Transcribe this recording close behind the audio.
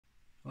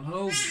Well,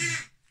 hello,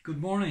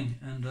 good morning,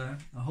 and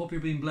I hope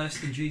you're being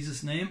blessed in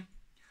Jesus' name.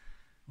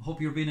 I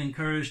hope you're being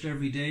encouraged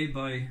every day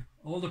by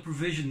all the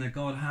provision that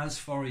God has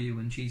for you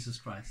in Jesus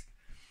Christ.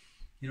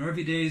 You know,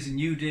 every day is a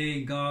new day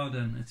in God,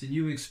 and it's a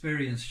new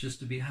experience just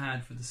to be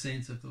had for the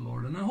saints of the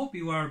Lord. And I hope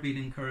you are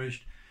being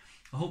encouraged.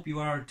 I hope you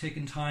are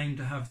taking time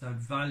to have that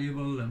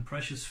valuable and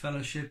precious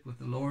fellowship with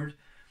the Lord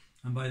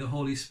and by the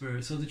Holy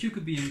Spirit, so that you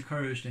could be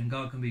encouraged and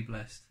God can be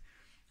blessed,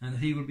 and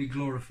that He will be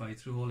glorified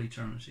through all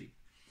eternity.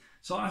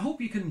 So I hope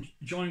you can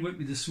join with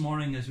me this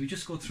morning as we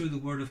just go through the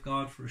Word of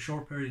God for a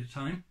short period of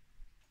time.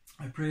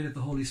 I pray that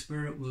the Holy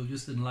Spirit will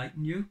just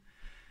enlighten you,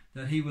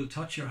 that He will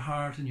touch your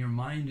heart and your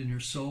mind and your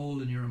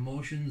soul and your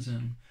emotions,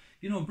 and,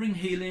 you know, bring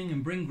healing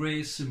and bring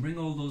grace and bring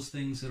all those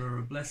things that are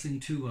a blessing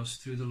to us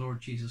through the Lord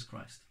Jesus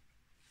Christ.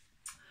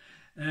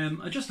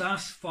 I just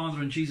ask,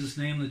 Father, in Jesus'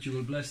 name, that you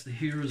will bless the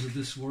hearers of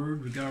this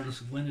word,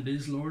 regardless of when it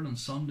is, Lord, on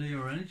Sunday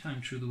or any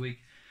time through the week,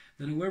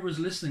 that whoever is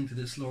listening to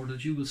this, Lord,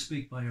 that you will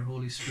speak by your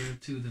Holy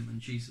Spirit to them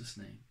in Jesus'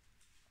 name.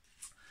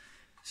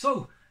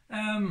 So,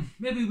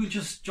 maybe we'll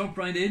just jump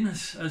right in,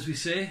 as we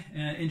say,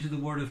 into the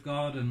Word of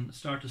God and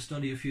start to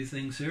study a few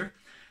things here.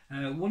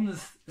 One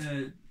of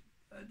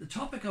the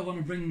topic I want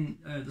to bring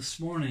this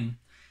morning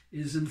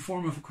is in the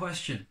form of a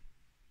question.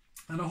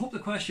 And I hope the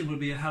question will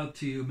be a help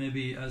to you,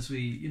 maybe as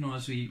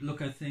we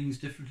look at things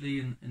differently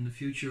in the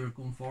future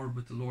going forward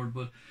with the Lord.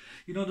 But,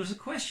 you know, there's a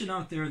question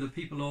out there that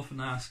people often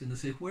ask, and they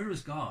say, where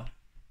is God?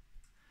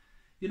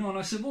 You know, and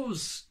I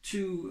suppose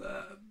to,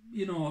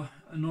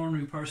 an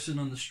ordinary person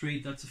on the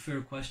street, that's a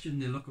fair question.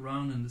 They look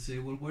around and they say,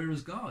 well, where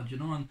is God? You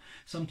know, and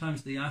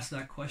sometimes they ask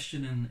that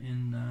question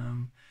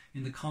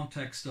in the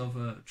context of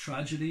a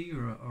tragedy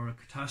or a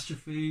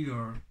catastrophe,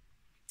 or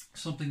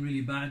something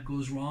really bad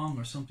goes wrong,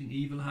 or something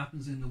evil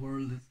happens in the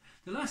world.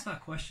 They'll ask that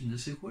question. They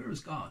say, where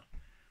is God?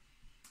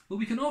 But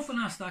we can often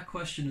ask that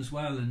question as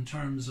well in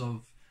terms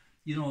of,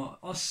 you know,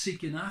 us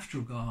seeking after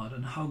God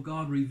and how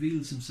God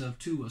reveals Himself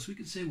to us. We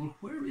can say, well,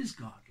 where is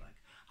God? Like,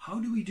 how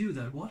do we do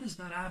that? What is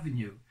that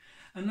avenue?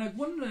 And like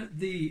one of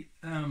the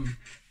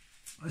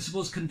I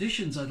suppose,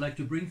 conditions I'd like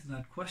to bring to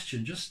that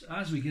question, just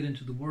as we get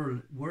into the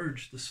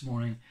word this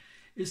morning,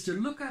 is to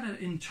look at it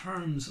in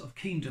terms of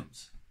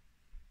kingdoms.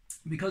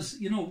 Because,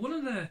 you know, one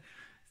of the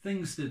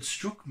things that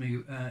struck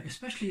me,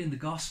 especially in the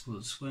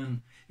Gospels,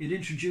 when it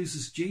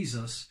introduces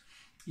Jesus,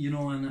 you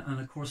know, and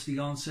of course the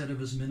onset of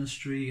His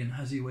ministry, and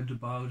as He went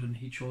about and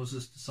He chose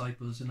His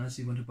disciples, and as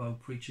He went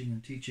about preaching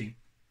and teaching,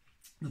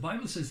 the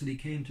Bible says that He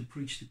came to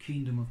preach the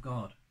kingdom of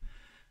God.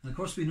 And of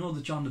course we know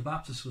that John the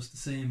Baptist was the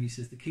same. He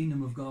says the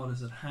kingdom of God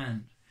is at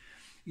hand.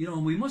 You know,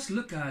 and we must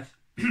look at,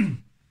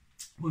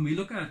 when we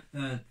look at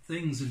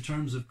things in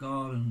terms of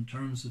God and in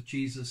terms of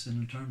Jesus and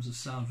in terms of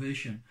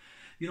salvation,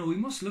 you know, we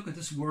must look at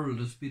this world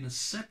as being a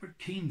separate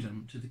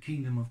kingdom to the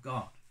kingdom of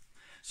God.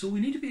 So we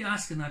need to be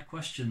asking that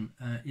question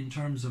in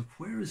terms of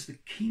where is the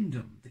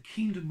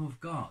kingdom of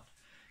God?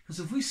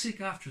 Because if we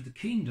seek after the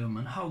kingdom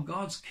and how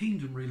God's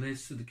kingdom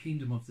relates to the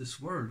kingdom of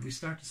this world, we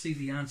start to see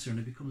the answer, and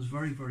it becomes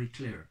very, very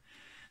clear.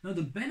 Now,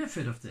 the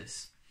benefit of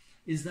this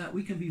is that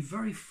we can be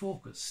very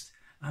focused,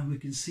 and we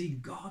can see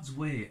God's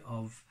way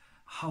of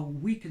how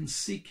we can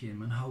seek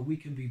Him and how we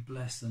can be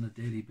blessed on a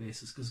daily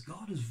basis, because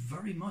God is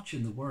very much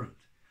in the world.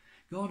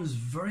 God is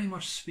very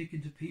much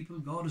speaking to people.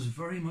 God is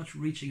very much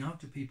reaching out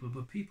to people.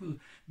 But people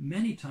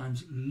many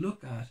times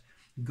look at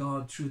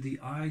God through the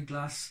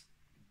eyeglass,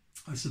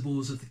 I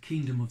suppose, of the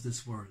kingdom of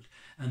this world.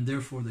 And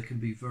therefore they can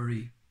be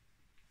very,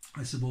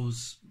 I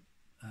suppose,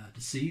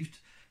 deceived,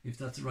 if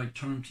that's the right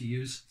term to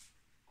use.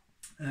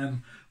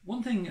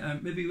 One thing,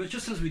 maybe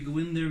just as we go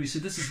in there, we say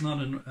this is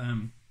not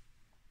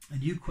a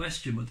new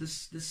question, but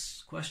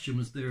this question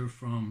was there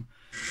from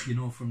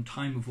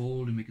time of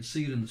old, and we can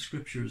see it in the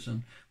scriptures.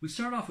 And we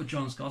start off with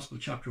John's Gospel,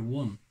 chapter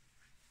 1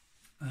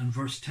 and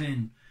verse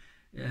 10.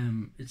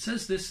 It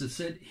says this, it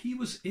said, He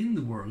was in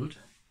the world,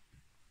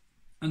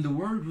 and the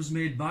world was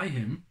made by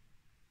Him,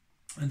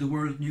 and the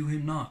world knew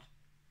Him not.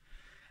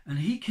 And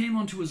He came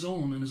unto His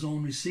own, and His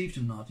own received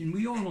Him not. And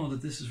we all know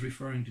that this is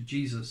referring to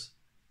Jesus.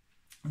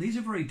 And these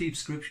are very deep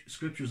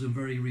scriptures and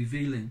very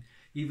revealing,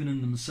 even in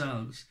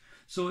themselves.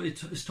 So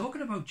it's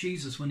talking about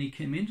Jesus when He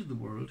came into the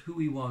world, who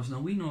He was. Now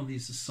we know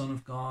He's the Son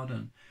of God,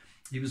 and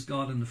He was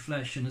God in the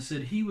flesh. And it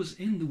said He was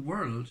in the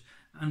world,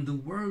 and the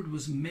world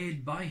was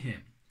made by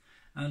Him.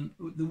 And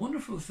the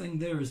wonderful thing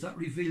there is that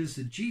reveals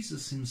that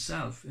Jesus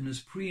Himself, in His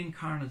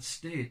pre-incarnate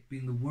state,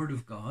 being the Word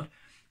of God,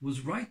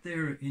 was right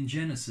there in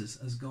Genesis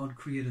as God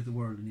created the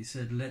world. And He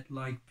said, let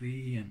light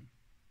be, and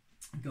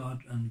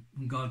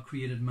God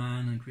created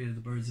man and created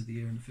the birds of the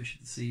air and the fish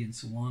of the sea and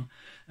so on.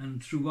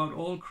 And throughout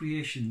all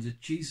creation, that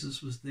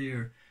Jesus was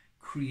there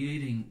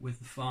creating with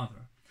the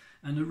Father.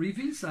 And it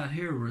reveals that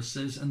here where it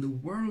says, and the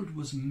world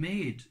was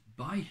made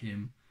by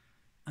Him,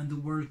 and the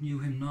world knew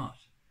Him not.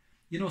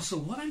 You know, so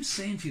what I'm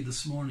saying to you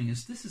this morning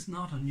is this is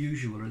not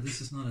unusual, or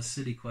this is not a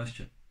silly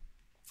question.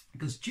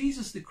 Because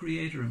Jesus, the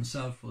Creator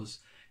Himself, was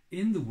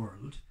in the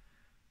world,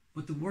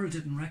 but the world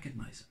didn't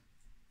recognize Him.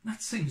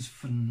 That seems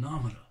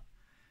phenomenal.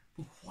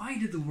 But why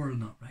did the world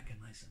not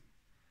recognize Him?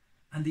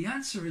 And the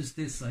answer is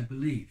this, I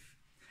believe.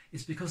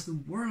 It's because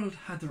the world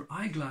had their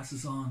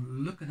eyeglasses on,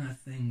 looking at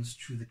things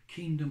through the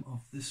kingdom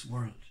of this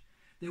world.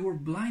 They were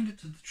blinded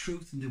to the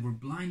truth, and they were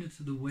blinded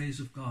to the ways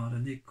of God,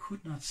 and they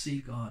could not see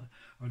God,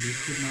 or they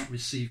could not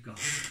receive God.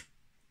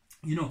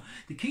 You know,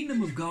 the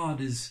kingdom of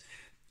God is,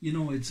 you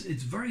know, it's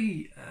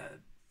very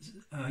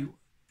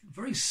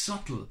very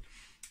subtle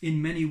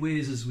in many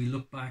ways as we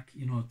look back,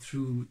 you know,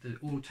 through the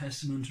Old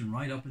Testament and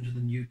right up into the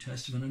New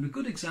Testament. And a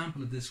good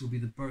example of this will be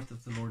the birth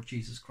of the Lord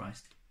Jesus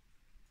Christ.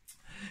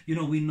 You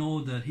know, we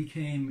know that he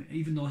came,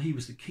 even though he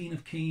was the King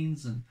of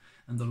Kings and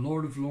the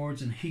Lord of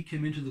Lords, and he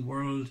came into the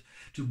world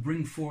to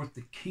bring forth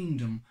the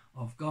kingdom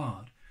of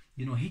God.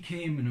 You know, he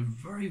came in a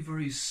very,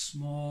 very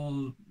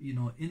small, you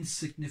know,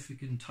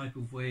 insignificant type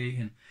of way,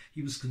 and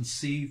he was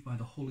conceived by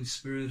the Holy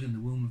Spirit in the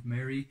womb of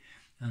Mary.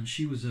 And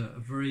she was a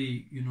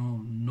very, you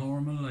know,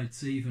 normal, I'd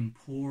say even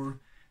poor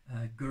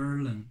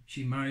girl, and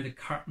she married a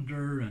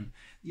carpenter, and,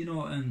 you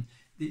know, and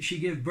she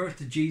gave birth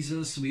to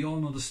Jesus. We all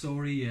know the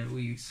story.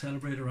 We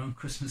celebrate around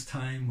Christmas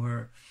time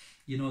where,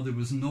 you know, there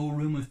was no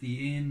room at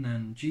the inn,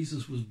 and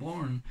Jesus was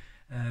born,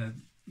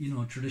 you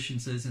know, tradition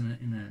says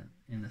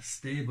in a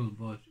stable,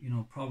 but, you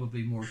know,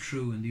 probably more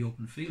true in the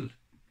open field.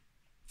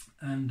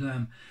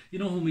 And, you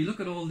know, when we look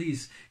at all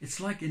these,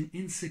 it's like an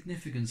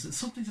insignificance. It's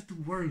something that the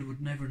world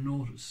would never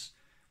notice.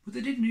 But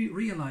they didn't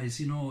realize,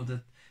 you know,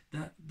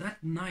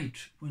 that night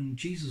when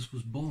Jesus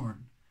was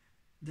born,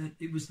 that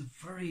it was the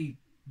very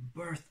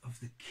birth of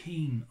the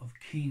King of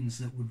Kings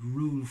that would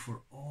rule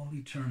for all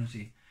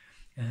eternity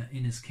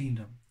in his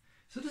kingdom.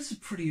 So this is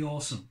pretty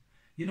awesome,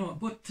 you know.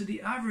 But to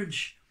the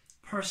average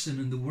person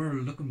in the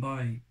world looking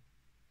by,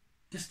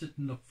 this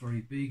didn't look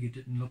very big. It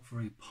didn't look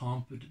very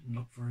pomp. It didn't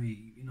look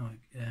very, you know,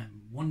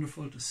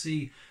 wonderful to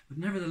see. But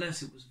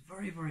nevertheless, it was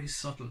very, very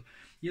subtle,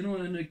 you know,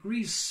 and it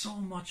agrees so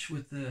much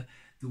with the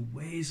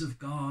ways of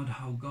God,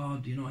 how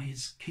God, you know,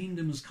 his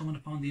kingdom is coming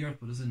upon the earth,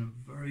 but is in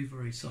a very,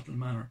 very subtle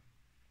manner,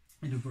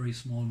 in a very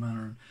small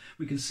manner. And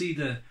we can see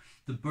the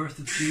birth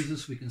of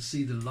Jesus. We can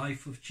see the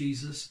life of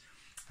Jesus,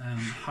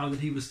 how that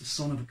he was the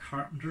son of a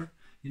carpenter,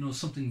 you know,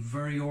 something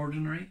very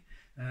ordinary.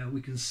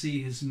 We can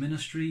see his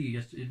ministry.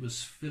 It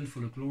was filled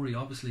full of glory,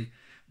 obviously.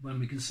 When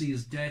we can see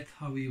his death,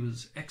 how he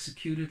was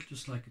executed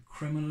just like a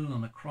criminal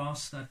on a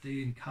cross that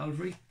day in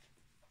Calvary.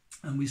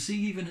 And we see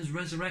even his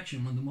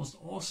resurrection, one of the most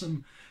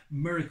awesome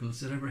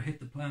miracles that ever hit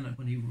the planet,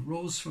 when he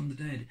rose from the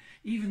dead.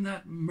 Even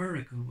that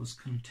miracle was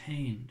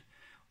contained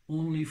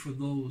only for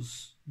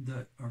those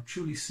that are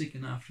truly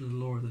seeking after the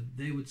Lord, that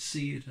they would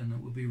see it and it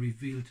would be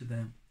revealed to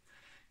them.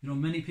 You know,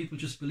 many people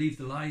just believe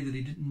the lie that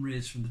he didn't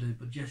raise from the dead,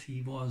 but yet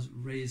he was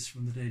raised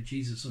from the dead,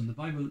 Jesus. And the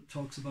Bible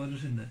talks about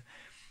it in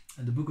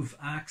the book of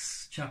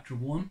Acts, chapter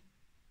 1,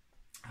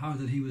 how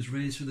that he was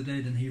raised from the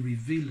dead, and he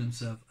revealed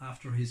himself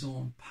after his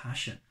own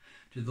passion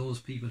to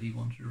those people he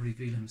wanted to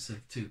reveal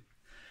himself to.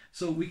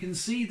 So we can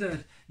see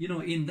that, you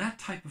know, in that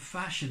type of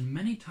fashion,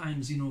 many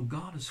times, you know,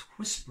 God is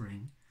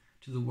whispering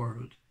to the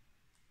world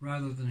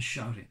rather than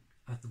shouting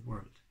at the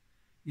world.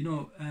 You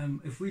know,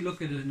 if we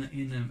look at it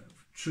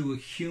through a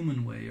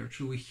human way or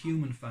through a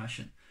human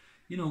fashion,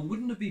 you know,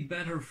 wouldn't it be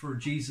better for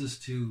Jesus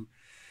to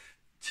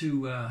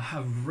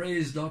have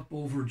raised up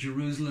over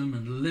Jerusalem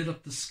and lit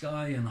up the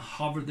sky and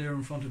hovered there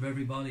in front of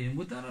everybody? And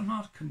would that have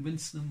not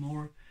convinced them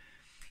more?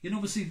 You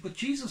know, but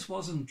Jesus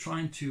wasn't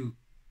trying to,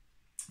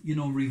 you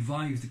know,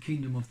 revive the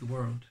kingdom of the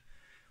world.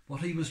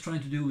 What he was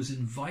trying to do was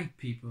invite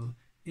people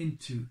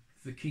into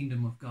the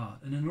kingdom of God.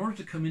 And in order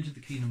to come into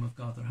the kingdom of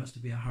God, there has to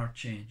be a heart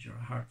change or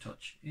a heart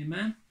touch.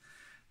 Amen?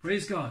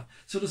 Praise God.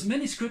 So there's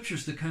many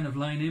scriptures that kind of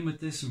line in with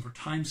this, and for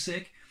time's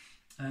sake,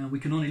 we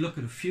can only look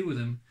at a few of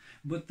them.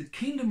 But the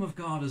kingdom of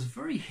God is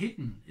very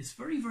hidden. It's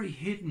very, very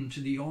hidden to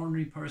the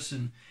ordinary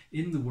person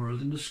in the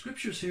world. And the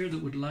scriptures here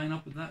that would line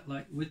up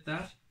with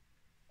that,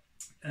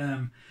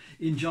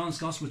 in John's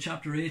Gospel,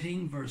 chapter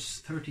 18, verse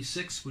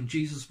 36, when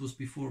Jesus was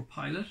before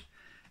Pilate,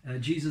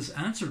 Jesus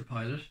answered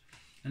Pilate,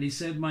 and he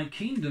said, "My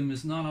kingdom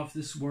is not of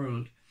this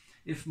world.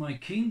 If my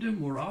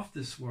kingdom were of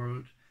this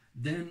world,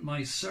 then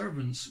my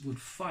servants would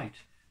fight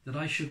that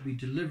I should be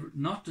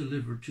not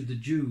delivered to the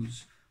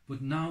Jews,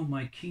 but now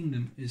my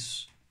kingdom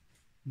is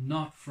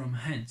not from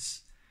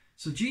hence."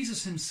 So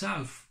Jesus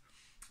himself,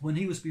 when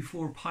he was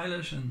before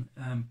Pilate,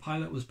 and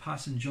Pilate was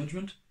passing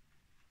judgment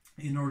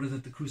in order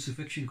that the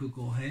crucifixion could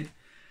go ahead,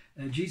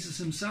 Jesus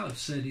himself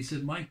said, he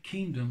said, "My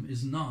kingdom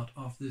is not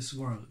of this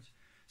world."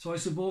 So I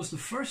suppose the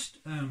first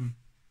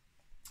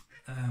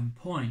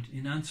point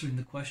in answering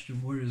the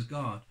question, where is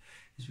God,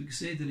 is we can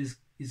say that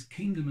his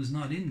kingdom is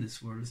not in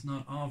this world, it's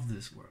not of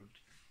this world.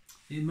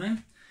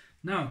 Amen?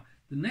 Now,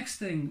 the next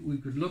thing we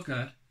could look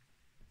at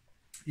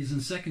is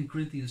in 2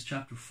 Corinthians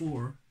chapter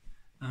 4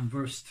 and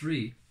verse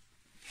 3.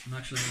 And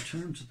actually I'll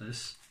turn to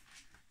this.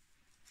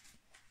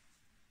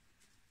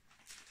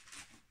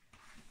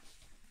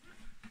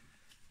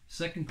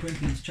 2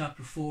 Corinthians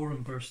chapter 4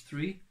 and verse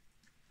 3.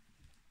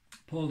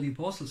 Paul the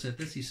Apostle said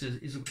this. He says,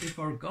 "If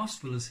our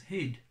gospel is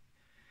hid,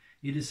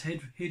 it is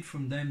hid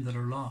from them that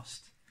are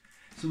lost,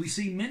 So we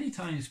see many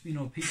times,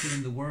 people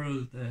in the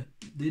world,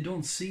 they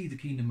don't see the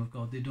kingdom of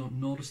God. They don't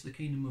notice the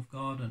kingdom of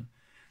God. And,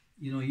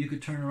 you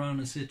could turn around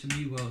and say to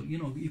me, well,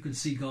 you can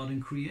see God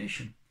in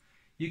creation.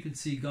 You can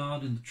see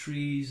God in the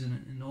trees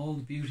and in all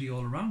the beauty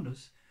all around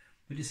us.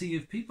 But you see,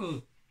 if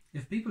people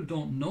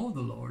don't know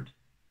the Lord,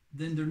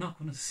 then they're not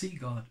going to see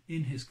God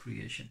in his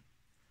creation.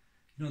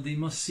 They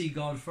must see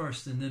God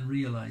first and then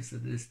realize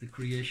that it's the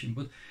creation.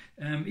 But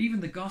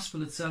even the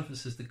gospel itself, it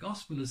says the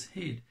gospel is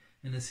hid,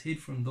 and is hid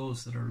from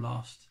those that are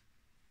lost.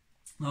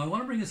 Now I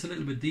want to bring us a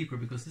little bit deeper,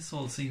 because this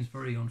all seems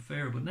very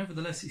unfair, but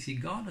nevertheless, you see,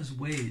 God has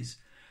ways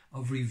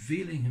of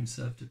revealing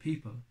himself to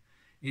people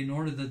in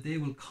order that they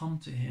will come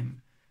to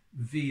him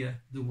via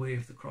the way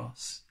of the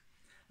cross.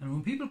 And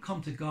when people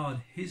come to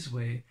God his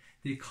way,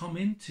 they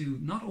come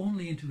not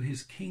only into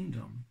his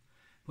kingdom,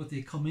 but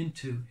they come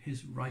into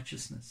his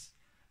righteousness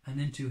and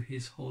into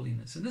his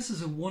holiness. And this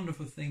is a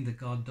wonderful thing that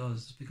God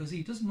does, because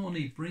he doesn't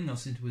only bring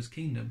us into his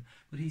kingdom,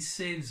 but he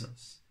saves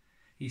us.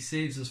 He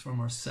saves us from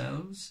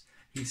ourselves.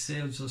 He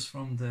saves us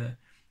from the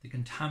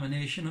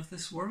contamination of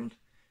this world.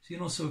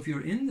 So if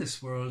you're in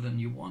this world and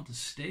you want to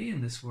stay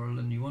in this world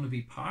and you want to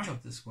be part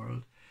of this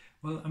world,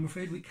 well, I'm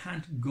afraid we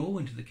can't go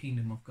into the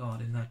kingdom of God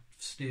in that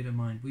state of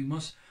mind. We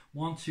must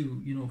want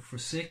to,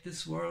 forsake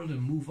this world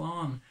and move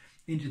on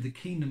into the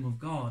kingdom of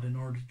God in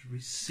order to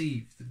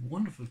receive the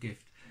wonderful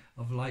gift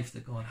of life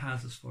that God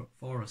has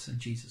for us in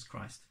Jesus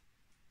Christ.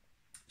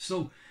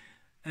 So,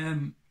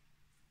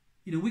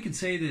 we can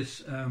say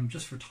this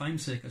just for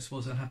time's sake. I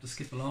suppose I'll have to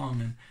skip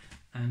along.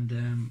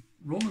 And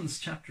Romans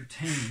chapter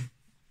 10,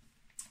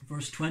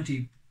 verse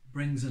 20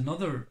 brings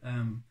another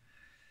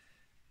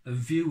a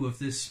view of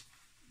this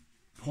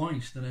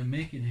point that I'm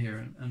making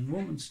here. And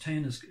Romans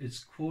 10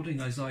 is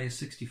quoting Isaiah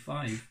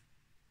 65.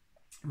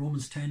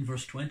 Romans 10,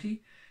 verse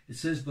 20. It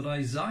says, "But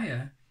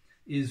Isaiah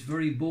is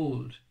very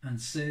bold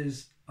and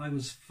says, I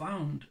was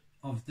found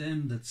of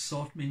them that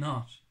sought me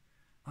not.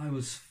 I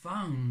was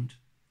found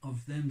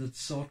of them that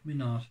sought me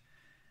not,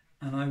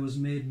 and I was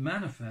made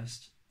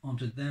manifest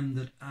unto them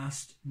that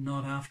asked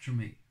not after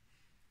me."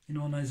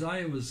 And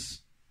Isaiah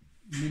was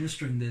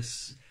ministering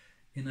this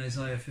in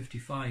Isaiah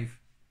 55.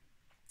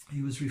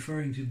 He was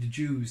referring to the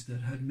Jews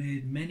that had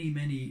made many,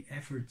 many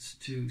efforts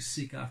to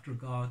seek after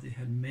God. They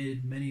had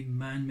made many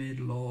man-made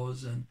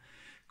laws and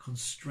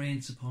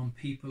constraints upon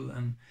people,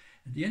 and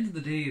at the end of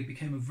the day it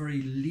became a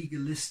very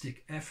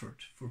legalistic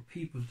effort for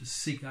people to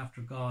seek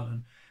after God.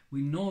 And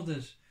we know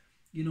that,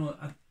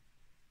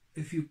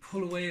 if you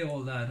pull away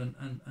all that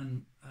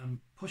and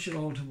push it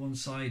all to one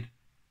side,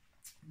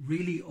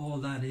 really all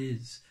that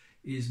is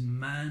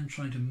man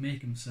trying to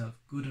make himself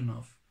good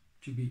enough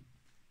to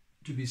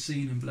be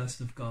seen and blessed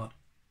of God.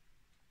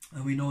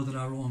 And we know that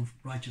our own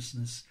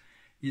righteousness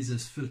is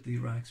as filthy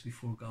rags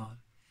before God.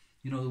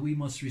 That we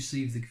must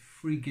receive the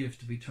free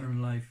gift of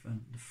eternal life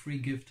and the free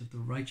gift of the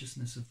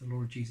righteousness of the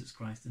Lord Jesus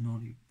Christ, and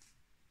only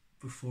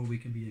before we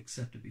can be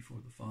accepted before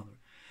the Father.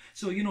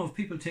 So, if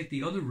people take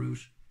the other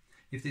route,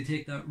 if they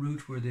take that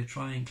route where they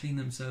try and clean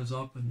themselves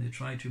up and they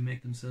try to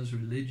make themselves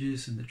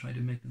religious and they try to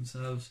make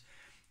themselves,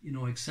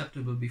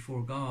 acceptable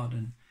before God,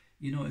 and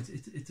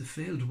it's a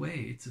failed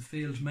way. It's a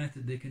failed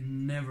method. They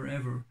can never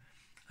ever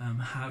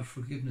have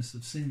forgiveness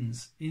of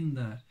sins in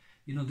that.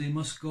 They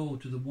must go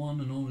to the one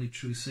and only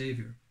true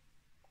Savior,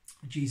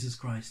 Jesus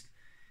Christ,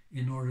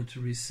 in order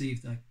to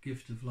receive that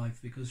gift of life,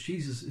 because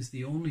Jesus is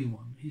the only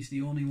one. He's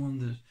the only one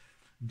that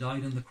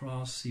died on the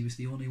cross. He was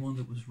the only one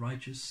that was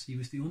righteous. He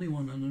was the only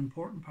one, and an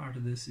important part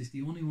of this, is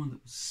the only one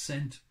that was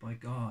sent by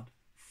God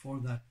for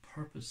that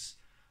purpose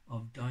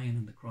of dying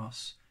on the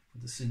cross for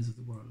the sins of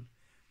the world.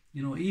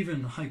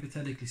 Even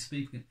hypothetically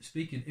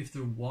speaking, if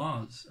there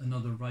was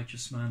another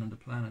righteous man on the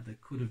planet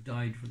that could have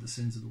died for the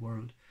sins of the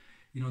world,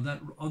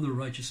 that other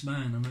righteous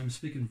man, and I'm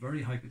speaking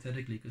very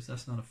hypothetically because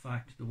that's not a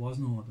fact, there was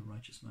no other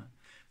righteous man,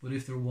 but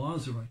if there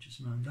was a righteous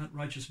man, that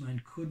righteous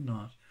man could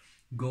not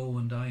go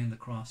and die on the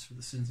cross for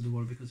the sins of the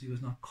world, because he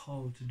was not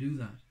called to do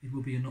that. It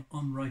would be an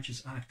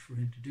unrighteous act for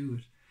him to do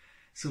it.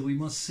 So we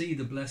must see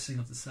the blessing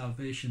of the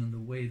salvation and the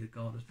way that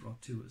God has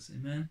brought to us.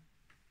 Amen.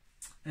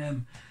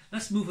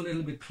 Let's move a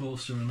little bit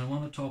closer, and I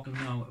want to talk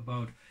now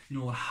about,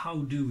 how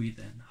do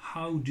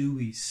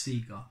we see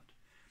God?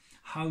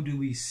 How do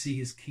we see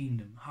his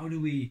kingdom? How do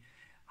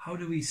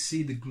we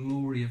see the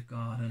glory of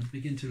God and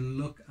begin to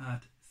look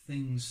at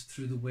things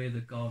through the way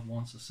that God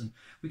wants us? And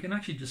we can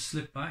actually just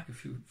slip back a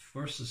few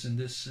verses in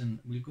this, and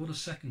we'll go to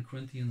 2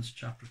 Corinthians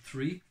chapter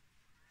 3.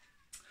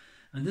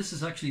 And this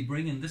is actually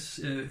bringing this,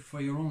 for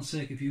your own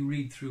sake, if you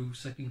read through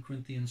 2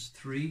 Corinthians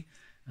 3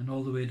 and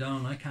all the way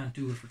down. I can't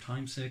do it for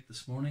time's sake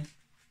this morning.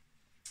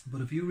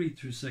 But if you read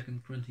through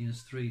 2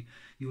 Corinthians 3,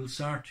 you will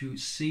start to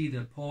see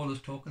that Paul is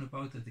talking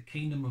about that the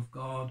kingdom of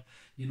God,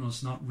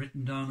 it's not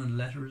written down in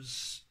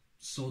letters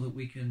so that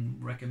we can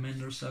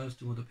recommend ourselves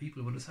to other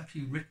people, but it's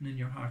actually written in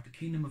your heart. The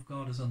kingdom of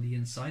God is on the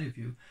inside of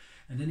you.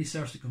 And then he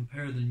starts to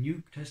compare the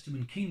New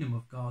Testament kingdom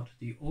of God to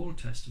the Old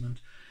Testament,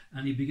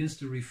 and he begins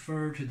to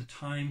refer to the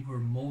time where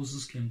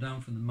Moses came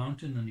down from the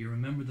mountain, and you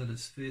remember that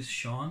his face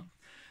shone.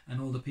 and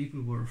all the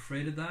people were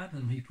afraid of that,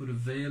 and he put a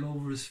veil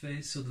over his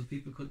face so that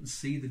people couldn't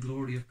see the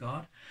glory of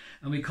God.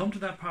 And we come to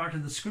that part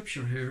in the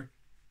scripture here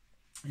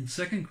in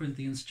 2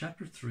 Corinthians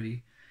chapter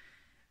 3,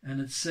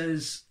 and it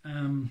says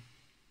in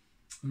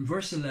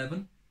verse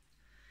 11,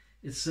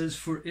 it says,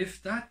 "For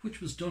if that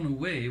which was done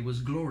away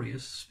was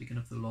glorious," speaking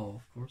of the law,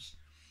 of course,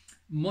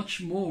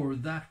 "much more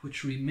that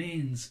which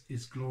remains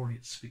is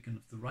glorious," speaking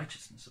of the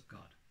righteousness of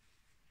God.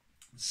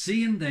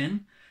 "Seeing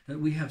then that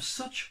we have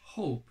such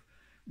hope,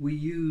 we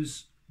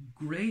use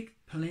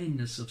great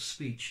plainness of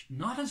speech,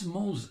 not as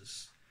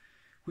Moses,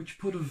 which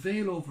put a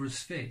veil over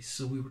his face."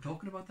 So we were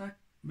talking about that.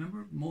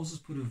 Remember, Moses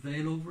put a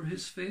veil over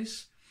his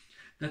face,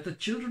 "that the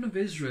children of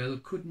Israel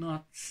could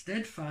not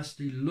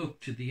steadfastly look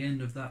to the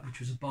end of that which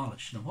was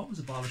abolished." Now, what was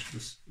abolished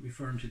was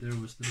referring to there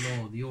was the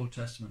law, the Old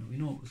Testament. We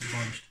know it was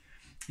abolished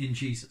in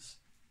Jesus.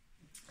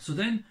 So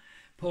then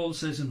Paul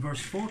says in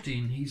verse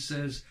 14, he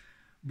says,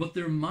 "But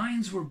their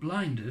minds were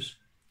blinded,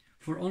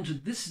 for unto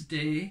this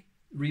day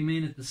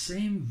remaineth the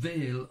same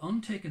veil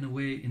untaken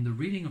away in the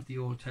reading of the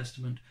Old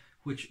Testament,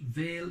 which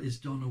veil is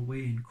done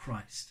away in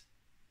Christ."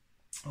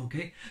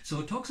 Okay, so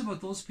it talks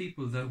about those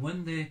people that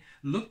when they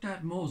looked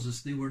at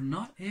Moses, they were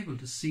not able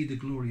to see the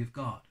glory of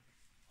God.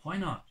 Why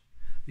not?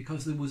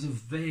 Because there was a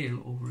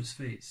veil over his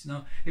face.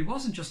 Now, it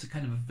wasn't just a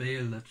kind of a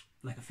veil that,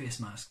 like a face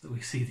mask that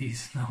we see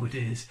these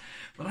nowadays,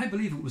 but I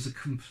believe it was a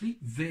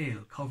complete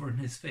veil covering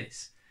his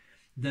face,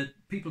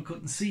 that people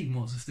couldn't see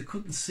Moses. They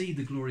couldn't see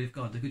the glory of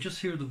God. They could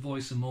just hear the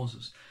voice of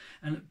Moses.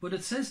 But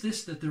it says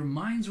this, that their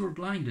minds were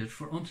blinded,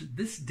 for unto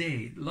this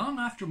day, long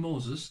after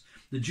Moses,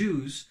 the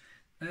Jews,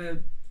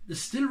 there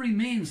still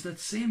remains that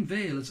same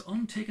veil. It's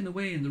untaken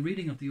away in the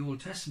reading of the Old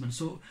Testament.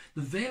 So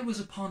the veil was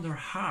upon their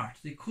heart.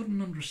 They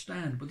couldn't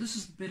understand. But this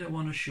is the bit I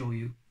want to show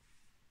you.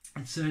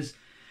 It says,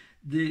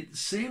 the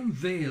same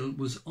veil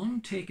was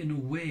untaken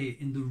away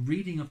in the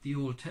reading of the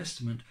Old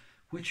Testament,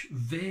 which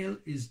veil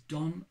is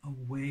done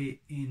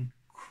away in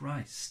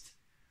Christ.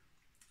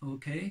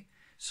 Okay?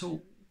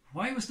 So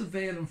why was the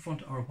veil in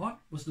front, or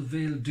what was the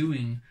veil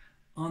doing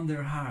on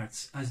their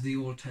hearts as the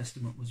Old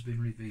Testament was being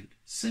revealed?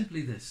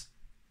 Simply this.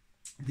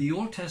 The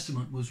Old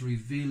Testament was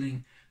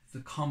revealing the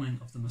coming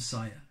of the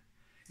Messiah.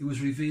 It was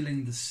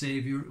revealing the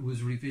Savior. It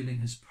was revealing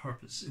his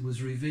purpose. It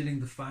was revealing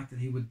the fact that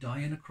he would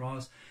die on a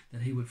cross,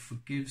 that he would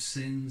forgive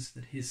sins,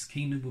 that his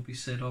kingdom would be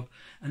set up.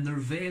 And their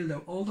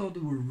veil, although they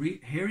were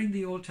hearing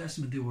the Old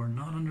Testament, they were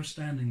not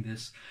understanding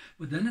this.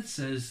 But then it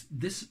says,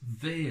 this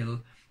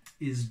veil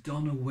is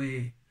done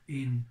away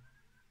in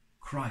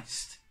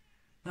Christ.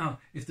 Now,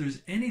 if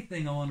there's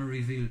anything I want to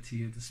reveal to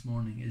you this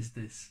morning, is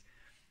this,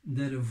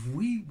 that if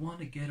we want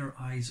to get our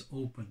eyes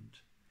opened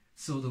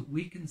so that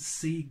we can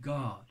see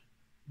God,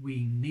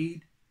 we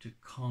need to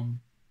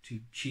come to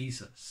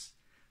Jesus,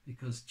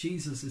 because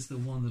Jesus is the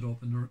one that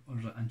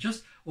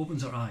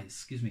opens our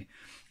eyes,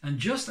 And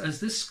just as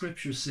this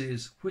scripture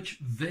says, which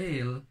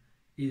veil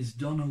is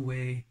done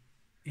away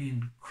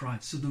in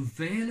Christ. So the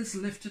veil is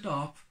lifted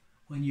up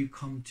when you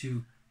come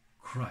to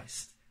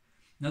Christ.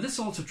 Now this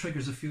also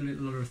triggers a few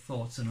little other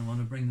thoughts, and I want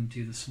to bring them to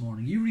you this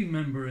morning. You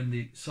remember in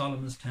the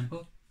Solomon's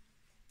temple,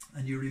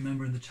 and you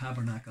remember in the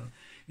tabernacle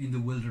in the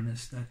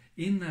wilderness, that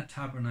in that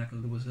tabernacle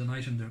there was an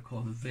item there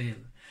called the veil.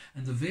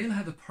 And the veil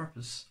had the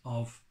purpose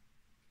of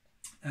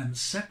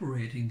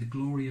separating the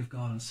glory of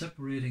God and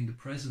separating the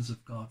presence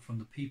of God from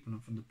the people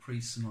and from the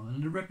priests and all.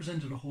 And it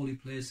represented a holy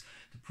place.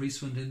 The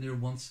priests went in there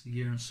once a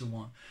year and so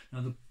on.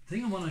 Now the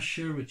thing I want to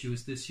share with you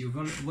is this. You're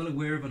well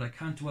aware of it. I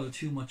can't dwell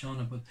too much on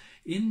it. But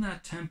in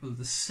that temple,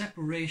 the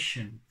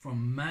separation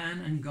from man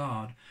and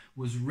God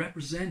was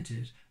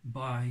represented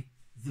by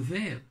the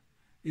veil.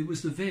 It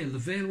was the veil. The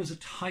veil was a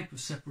type of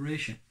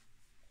separation.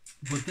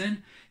 But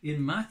then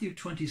in Matthew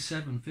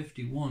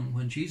 27:51,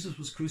 when Jesus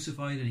was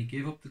crucified and he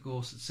gave up the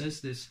ghost, it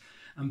says this,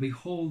 "And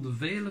behold, the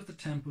veil of the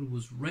temple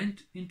was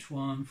rent in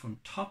twain from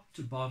top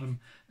to bottom,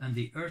 and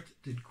the earth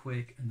did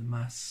quake, and the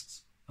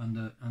masts and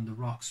the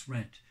rocks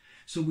rent."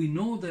 So we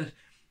know that,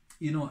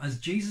 as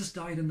Jesus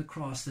died on the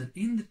cross, that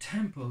in the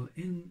temple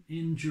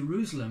in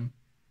Jerusalem,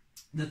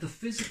 that the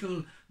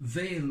physical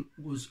veil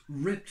was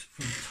ripped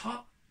from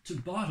top to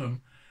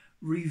bottom,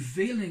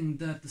 revealing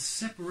that the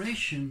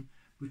separation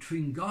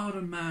between God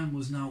and man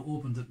was now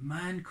open, that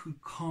man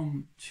could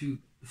come to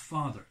the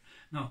Father.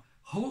 Now,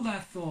 hold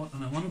that thought,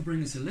 and I want to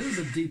bring us a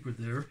little bit deeper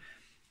there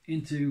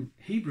into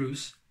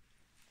Hebrews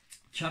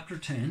chapter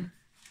 10.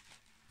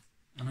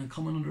 And I'm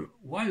coming under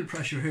wild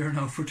pressure here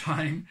now for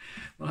time,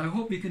 but I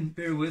hope you can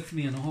bear with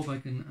me, and I hope I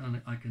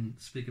can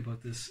speak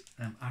about this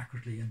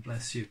accurately and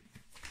bless you.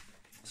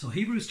 So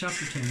Hebrews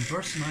chapter 10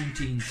 verse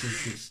 19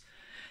 says this,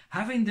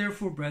 "Having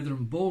therefore,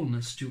 brethren,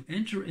 boldness to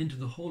enter into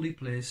the holy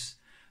place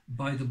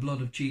by the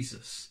blood of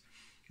Jesus."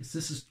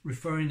 This is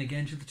referring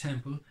again to the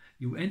temple.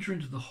 You enter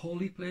into the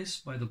holy place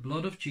by the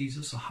blood of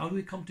Jesus. So how do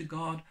we come to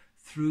God?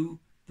 Through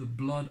the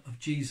blood of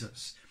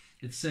Jesus.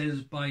 It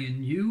says, "by a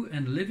new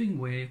and living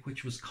way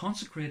which was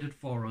consecrated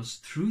for us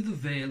through the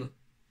veil,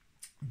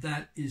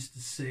 that is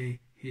to say,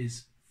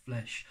 his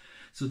flesh."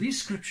 So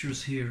these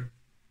scriptures here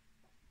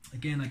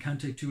Again, I can't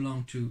take too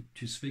long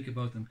to speak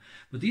about them.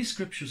 But these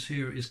scriptures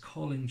here is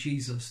calling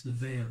Jesus the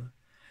veil.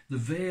 The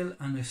veil,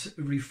 and it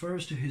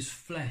refers to his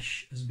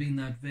flesh as being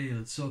that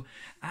veil. So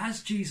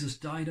as Jesus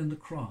died on the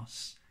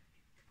cross,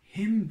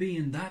 him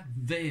being that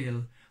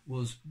veil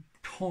was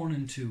torn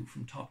in two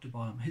from top to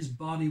bottom. His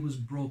body was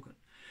broken.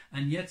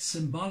 And yet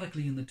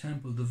symbolically in the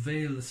temple, the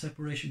veil, the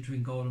separation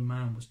between God and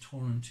man, was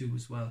torn in two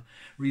as well,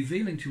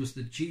 revealing to us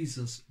that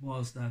Jesus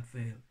was that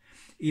veil.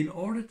 In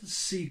order to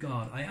see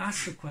God, I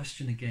ask the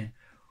question again,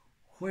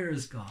 where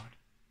is God?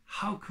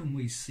 How can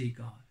we see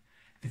God?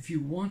 If you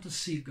want to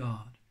see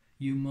God,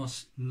 you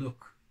must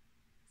look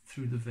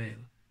through the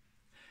veil.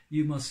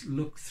 You must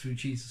look through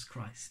Jesus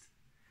Christ.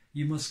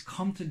 You must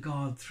come to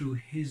God through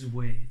his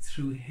way,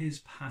 through his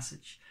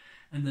passage.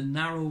 And the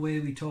narrow way,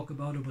 we talk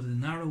about it, but the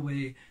narrow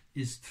way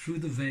is through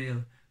the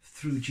veil,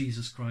 through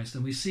Jesus Christ.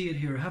 And we see it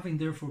here. Having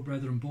therefore,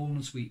 brethren,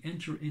 boldness, we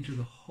enter into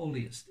the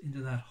holiest,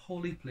 into that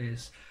holy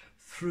place,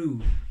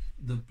 through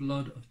the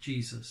blood of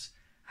Jesus,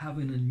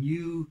 having a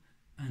new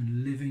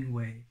and living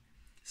way.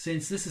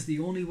 Saints, this is the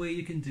only way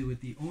you can do it.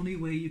 The only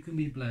way you can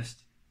be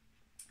blessed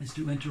is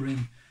to enter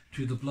in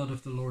through the blood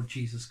of the Lord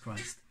Jesus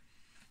Christ.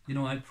 You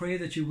know, I pray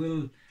that you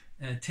will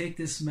take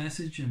this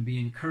message and be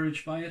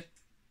encouraged by it.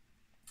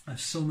 I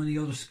have so many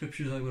other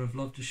scriptures I would have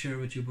loved to share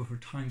with you, but for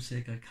time's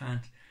sake I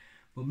can't.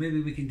 But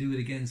maybe we can do it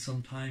again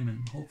sometime,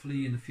 and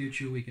hopefully in the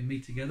future we can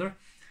meet together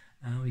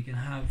and we can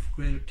have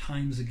greater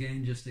times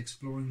again just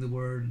exploring the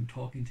Word and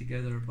talking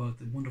together about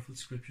the wonderful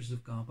scriptures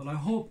of God. But I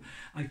hope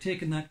I've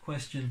taken that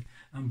question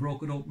and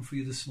broke it open for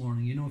you this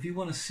morning. You know, if you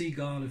want to see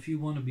God, if you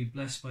want to be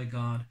blessed by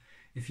God,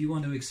 if you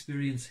want to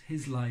experience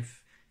his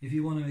life, if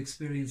you want to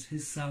experience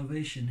his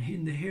salvation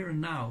in the here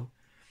and now,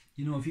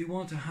 you know, if you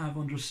want to have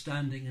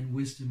understanding and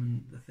wisdom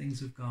in the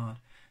things of God,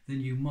 then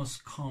you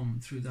must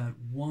come through that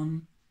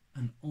one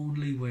and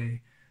only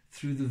way,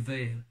 through the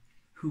veil,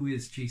 who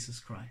is Jesus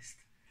Christ.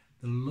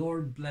 The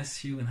Lord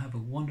bless you and have a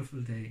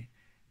wonderful day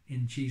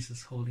in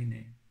Jesus' holy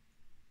name.